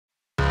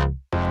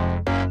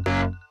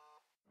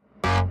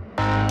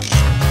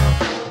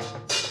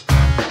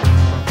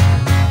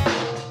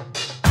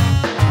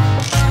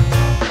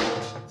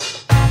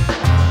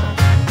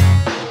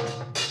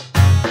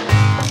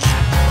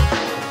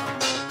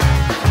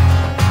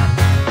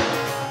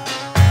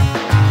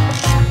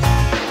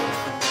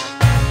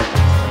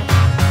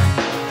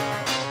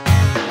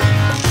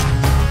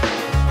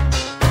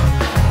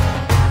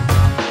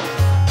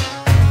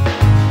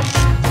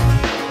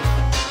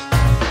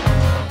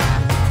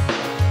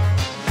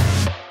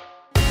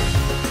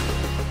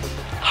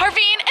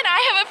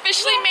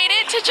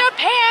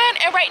Japan,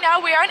 and right now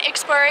we are in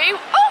Ikspiari.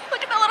 Oh,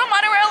 look at the little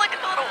monorail, look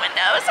at the little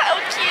windows,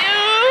 how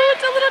cute,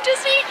 a little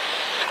Disney.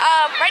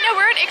 Right now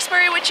we're in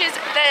Ikspiari, which is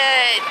the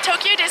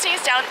Tokyo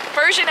Disney's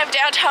version of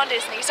downtown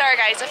Disney. Sorry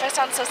guys if I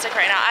sound so sick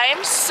right now. I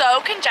am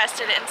so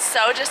congested and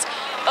so just,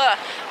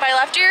 my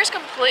left ear is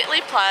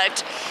completely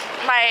plugged.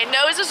 My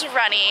nose is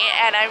runny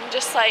and I'm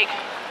just like,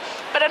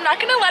 but I'm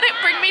not gonna let it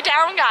bring me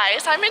down,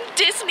 guys. I'm in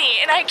Disney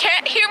and I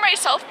can't hear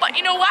myself, but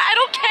you know what? I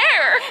don't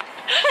care.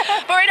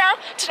 But right now,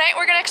 tonight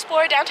we're gonna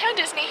explore downtown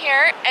Disney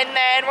here, and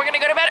then we're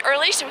gonna go to bed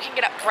early so we can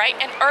get up bright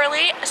and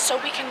early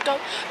so we can go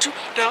to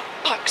the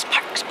parks.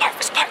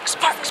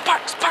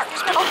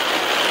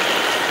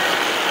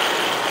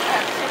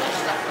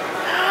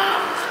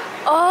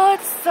 Oh,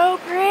 it's so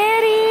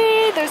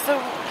pretty.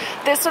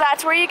 So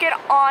that's where you get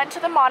onto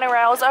the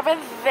monorails over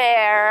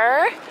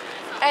there.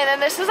 And then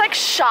this is like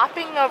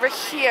shopping over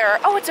here.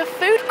 Oh, it's a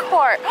food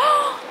court.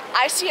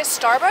 I see a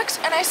Starbucks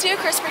and I see a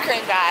Krispy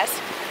Kreme, guys.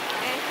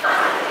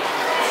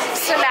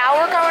 So now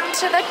we're going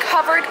to the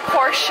covered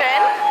portion.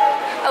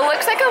 It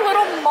looks like a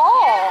little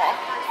mall.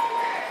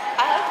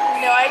 I have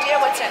no idea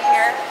what's in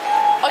here.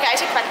 Okay, I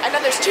take it back. I know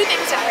there's two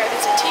things in here.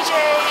 There's a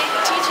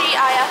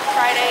TGIF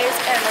Fridays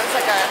and there's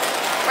like a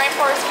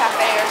Rainforest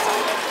Cafe or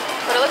something.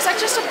 But it looks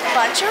like just a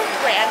bunch of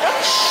random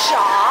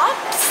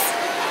shops.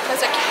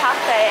 There's a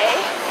cafe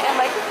and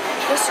like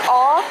this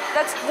all,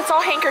 that's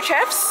all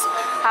handkerchiefs.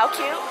 How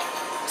cute.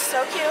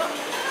 So cute.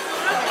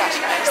 Oh my gosh,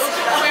 guys.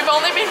 We've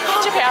only been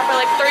in Japan for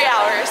like 3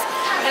 hours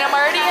and I'm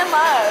already in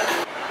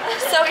love.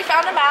 So we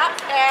found a map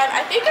and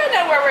I think I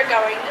know where we're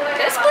going.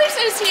 This place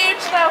is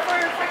huge though for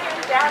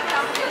freaking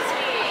downtown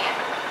Disney.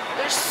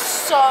 There's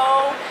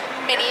so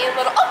many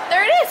little, oh,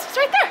 there it is. It's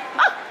right there.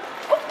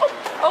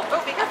 Oh,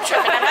 I'm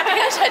tripping. I'm not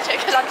paying attention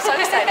because I'm so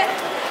excited.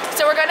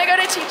 So we're gonna go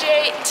to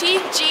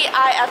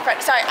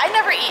TGIF. Sorry, I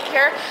never eat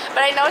here,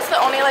 but I know it's the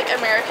only like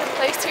American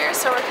place here,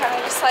 so we're kind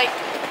of just like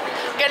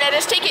gonna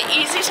just take it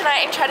easy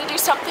tonight and try to do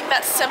something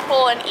that's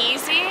simple and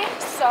easy.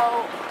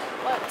 So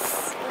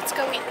let's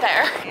go eat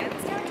there.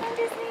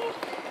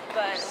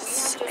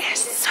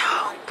 It's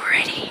so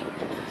pretty,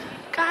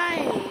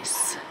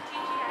 guys.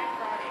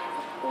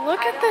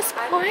 Look at this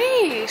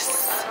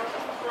place.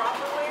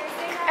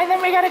 And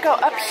then we gotta go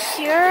up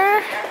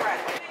here.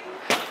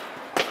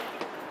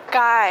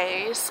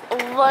 Guys,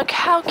 look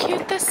how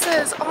cute this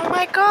is. Oh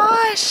my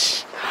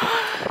gosh.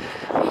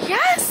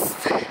 Yes.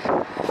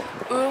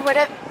 Ooh,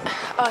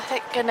 oh,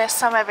 thank goodness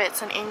some of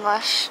it's in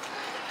English.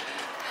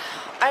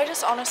 I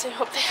just honestly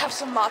hope they have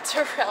some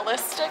mozzarella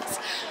sticks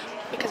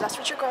because that's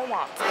what your girl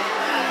wants.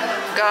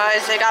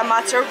 Guys, they got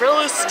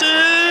mozzarella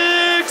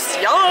sticks.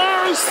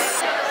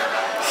 Yes.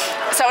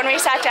 So when we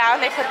sat down,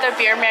 they put the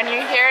beer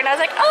menu here, and I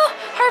was like, oh,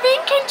 Harveen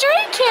can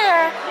drink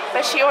here.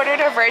 But she ordered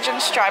a virgin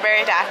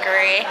strawberry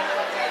daiquiri.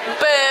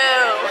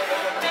 Boo!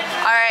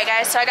 Alright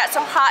guys, so I got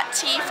some hot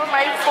tea for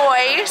my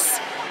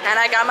voice, and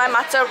I got my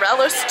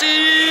mozzarella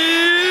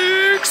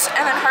sticks,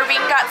 and then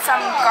Harveen got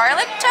some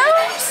garlic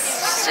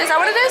toast. Is that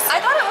what it is? I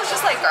thought it was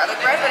just like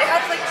garlic bread, but it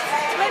had like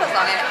tomatoes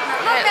on it.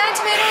 I'm not a fan of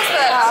tomatoes,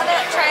 but I'm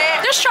gonna try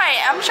it. Just try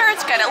it. I'm sure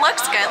it's good. It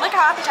looks good. Look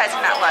how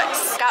appetizing that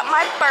looks. Got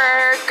my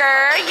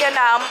burger. You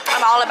know,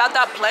 I'm all about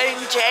that plain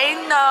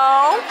Jane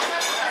though.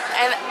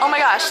 And oh my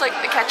gosh, like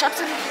the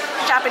ketchup's in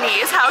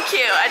Japanese. How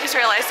cute. I just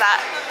realized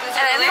that.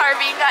 And then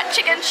Harveen got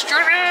chicken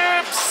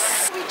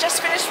strips. We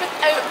just finished with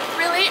a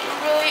really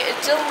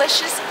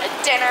delicious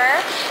dinner,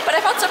 but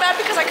I felt so bad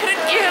because I couldn't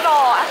eat it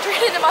all. After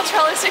eating the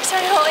mozzarella sticks, I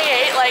only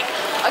ate like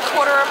a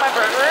quarter of my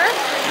burger,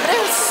 but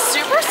it was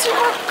super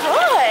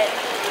good.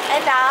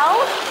 And now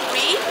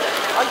we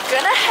are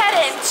gonna head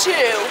into,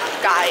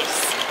 guys,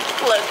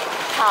 look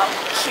how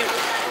cute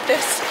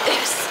this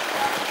is,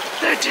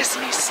 the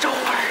Disney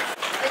store.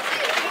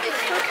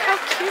 Look how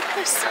cute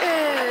this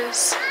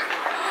is.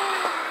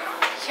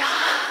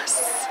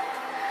 Yes.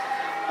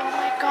 Oh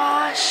my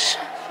gosh.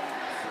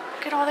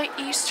 Look at all the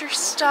Easter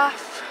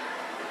stuff.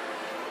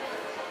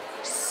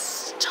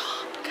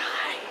 Stop,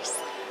 guys.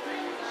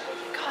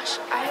 Gosh,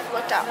 I have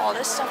looked at all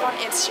this stuff on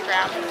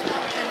Instagram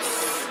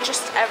and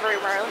just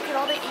everywhere. Look at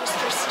all the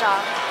Easter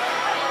stuff.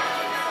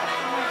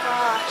 Oh my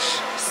gosh.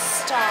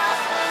 Stop.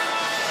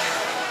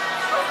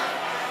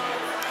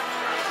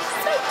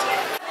 So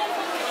cute.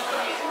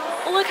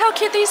 Look how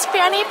cute these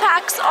fanny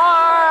packs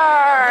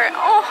are.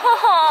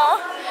 Oh.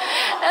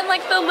 And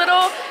like the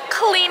little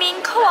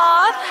cleaning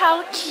cloth,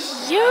 how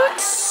cute.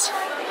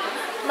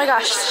 Oh my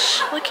gosh,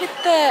 look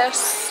at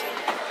this.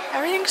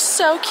 Everything's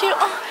so cute.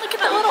 Oh, look at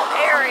that little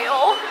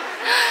Ariel.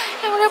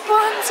 And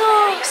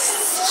Rapunzel.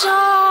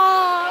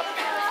 Stop.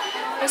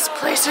 This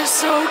place is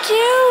so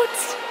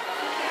cute.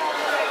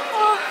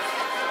 Oh,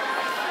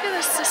 look at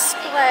this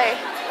display.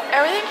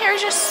 Everything here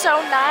is just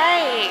so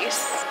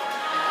nice.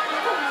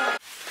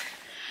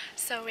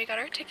 So we got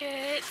our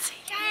tickets.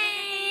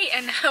 Yay!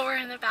 And now we're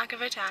in the back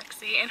of a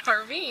taxi, and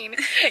Harveen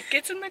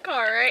gets in the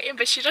car, right?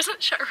 But she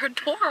doesn't shut her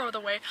door all the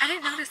way. I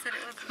didn't notice that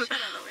it wasn't shut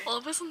all the way. All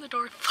of a sudden the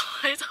door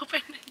flies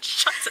open and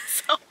shuts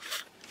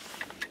itself.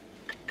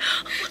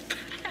 What the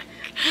heck?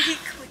 He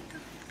clicked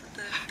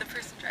the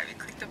person driving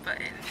clicked the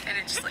button, and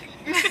it just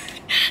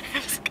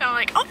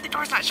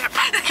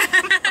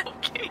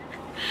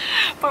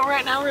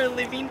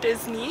Living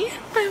Disney.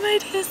 Bye-bye,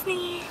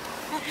 Disney.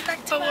 We'll be back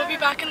But tomorrow. we'll be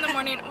back in the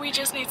morning. We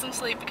just need some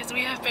sleep because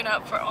we have been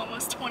up for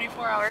almost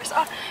 24 hours.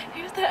 Oh,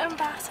 here's the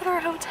Ambassador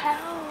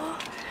Hotel.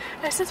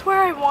 This is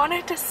where I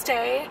wanted to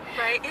stay.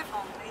 Right, if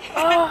only.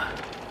 Oh.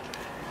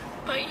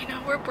 But you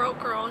know, we're broke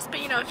girls.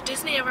 But you know, if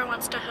Disney ever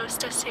wants to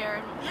host us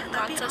here and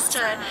wants us to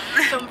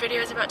film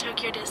videos about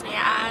Tokyo Disney,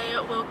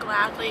 I will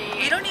gladly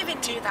We don't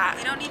even do that.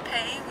 We don't need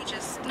pay. We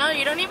just No,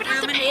 you don't even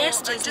have to room and pay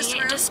us, pool, Disney.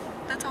 room. Just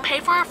That's all. pay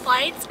for our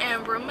flights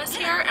and room us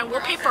here, and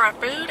we'll pay for our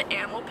food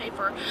and we'll pay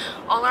for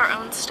all our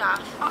own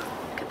stuff. Oh,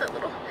 look at that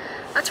little.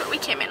 That's what we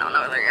came in on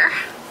earlier.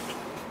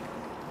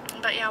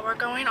 But yeah, we're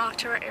going off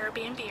to our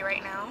Airbnb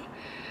right now,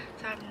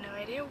 so I have no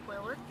idea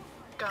where we're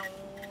going.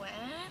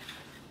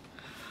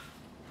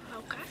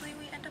 Okay. Hopefully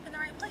we end up in the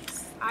right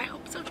place. I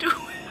hope so too.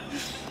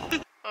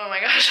 Oh my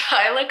gosh,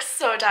 I look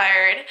so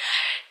tired.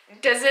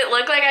 Does it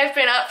look like I've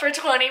been up for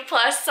 20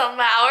 plus some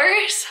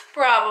hours?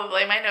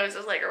 Probably. My nose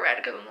is like red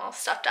because I'm all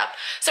stuffed up.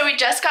 So we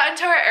just got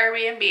into our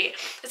Airbnb.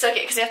 It's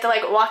okay because you have to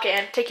like walk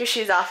in, take your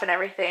shoes off and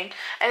everything.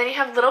 And then you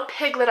have little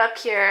Piglet up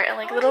here and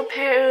like little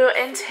Pooh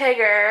and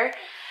Tigger.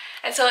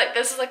 And so like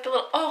this is like the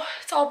little, oh,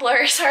 it's all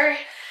blurry, sorry.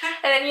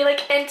 And then you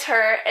like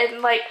enter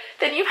and like,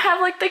 then you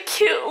have like the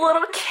cute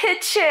little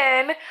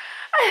kitchen.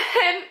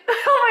 And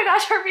oh my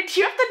gosh, Harvey,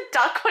 do you have to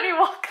duck when you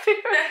walk through?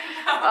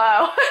 No.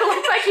 Oh, it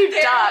looks like you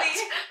Barely. ducked.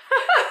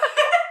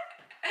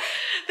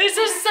 This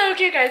is so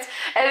cute, guys.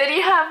 And then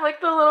you have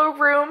like the little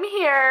room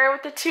here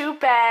with the 2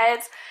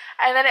 beds.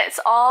 And then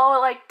it's all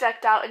like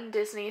decked out in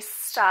Disney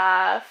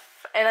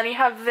stuff. And then you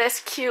have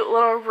this cute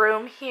little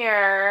room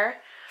here.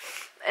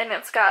 And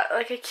it's got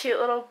like a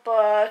cute little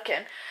book.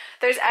 And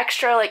there's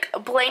extra like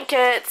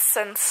blankets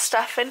and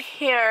stuff in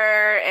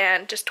here.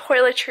 And just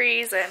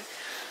toiletries and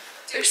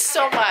there's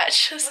so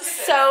much. This is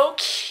so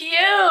cute.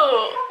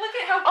 Look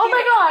at how cute. Oh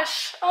my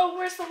gosh. Oh,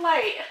 where's the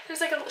light?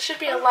 There's like a, should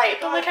be a light,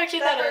 but look how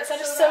cute that is.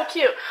 That is so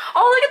cute.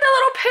 Oh, look at the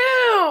little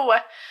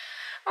Pooh.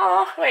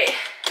 Oh, wait.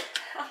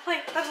 I'm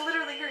like, that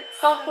literally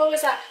hurts. Oh, what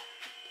was that?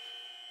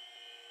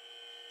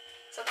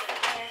 Something in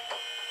there.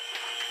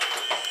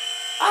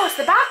 Oh, it's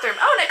the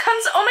bathroom. Oh, and it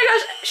comes, oh my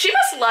gosh. She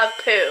must love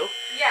Pooh.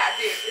 Yeah,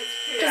 dude, it's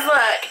cute. Because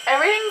look,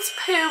 everything's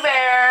Pooh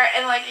Bear,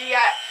 and like you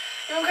got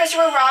even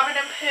Christopher Robin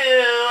and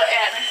Pooh,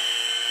 and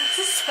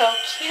this is so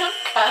cute,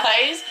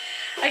 guys.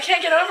 I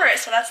can't get over it.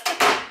 So that's the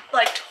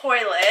like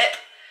toilet,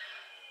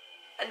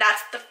 and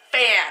that's the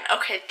fan.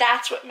 Okay,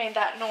 that's what made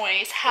that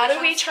noise. How do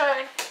we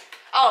turn?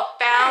 Oh,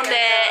 found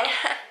it.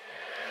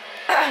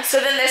 So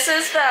then this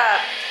is the.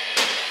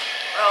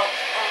 Oh,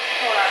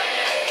 hold on.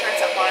 Turn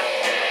something on.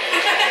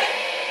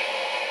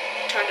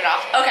 Turned it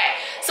off. Okay.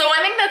 So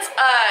one thing that's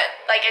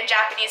like in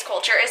Japanese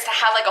culture is to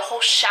have like a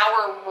whole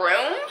shower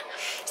room.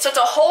 So it's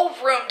a whole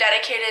room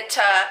dedicated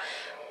to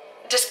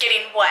just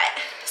getting wet.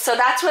 So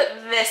that's what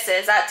this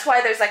is. That's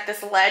why there's like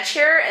this ledge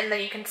here, and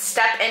then you can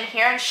step in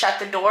here and shut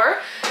the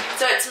door.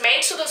 So it's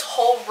made so this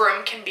whole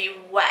room can be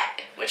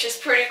wet, which is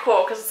pretty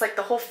cool because it's like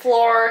the whole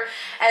floor.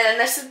 And then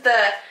this is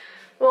the,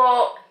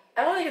 well,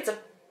 I don't think it's a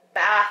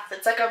bath.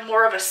 It's like a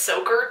more of a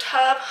soaker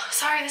tub.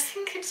 Sorry, this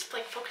thing keeps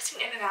like focusing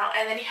in and out.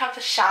 And then you have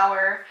the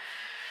shower.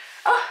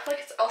 Oh, look,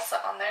 it's Elsa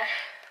on there.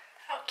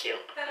 How cute.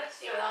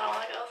 Even though I don't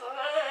like Elsa.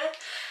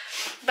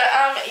 But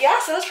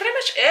yeah, so that's pretty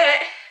much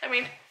it. I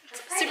mean,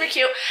 it's super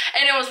cute.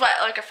 And it was what,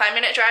 like a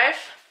 5-minute drive?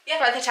 Yeah.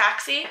 By the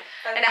taxi?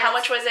 And how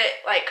much was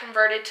it like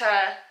converted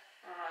to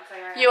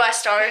Like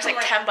US dollars? Like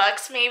 10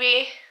 bucks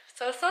maybe?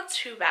 So it's not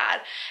too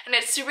bad. And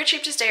it's super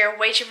cheap to stay here,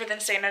 way cheaper than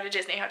staying at a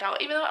Disney hotel,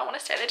 even though I want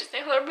to stay at a Disney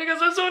hotel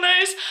because it's so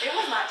nice. It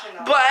was not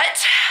 $10.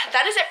 But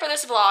that is it for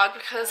this vlog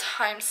because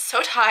I'm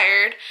so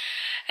tired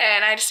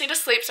and I just need to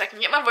sleep so I can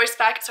get my voice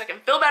back so I can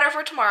feel better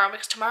for tomorrow,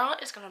 because tomorrow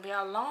is going to be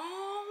a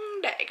long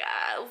day,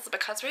 guys,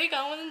 because we're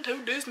going to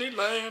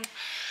Disneyland.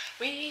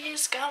 We're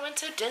going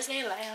to Disneyland.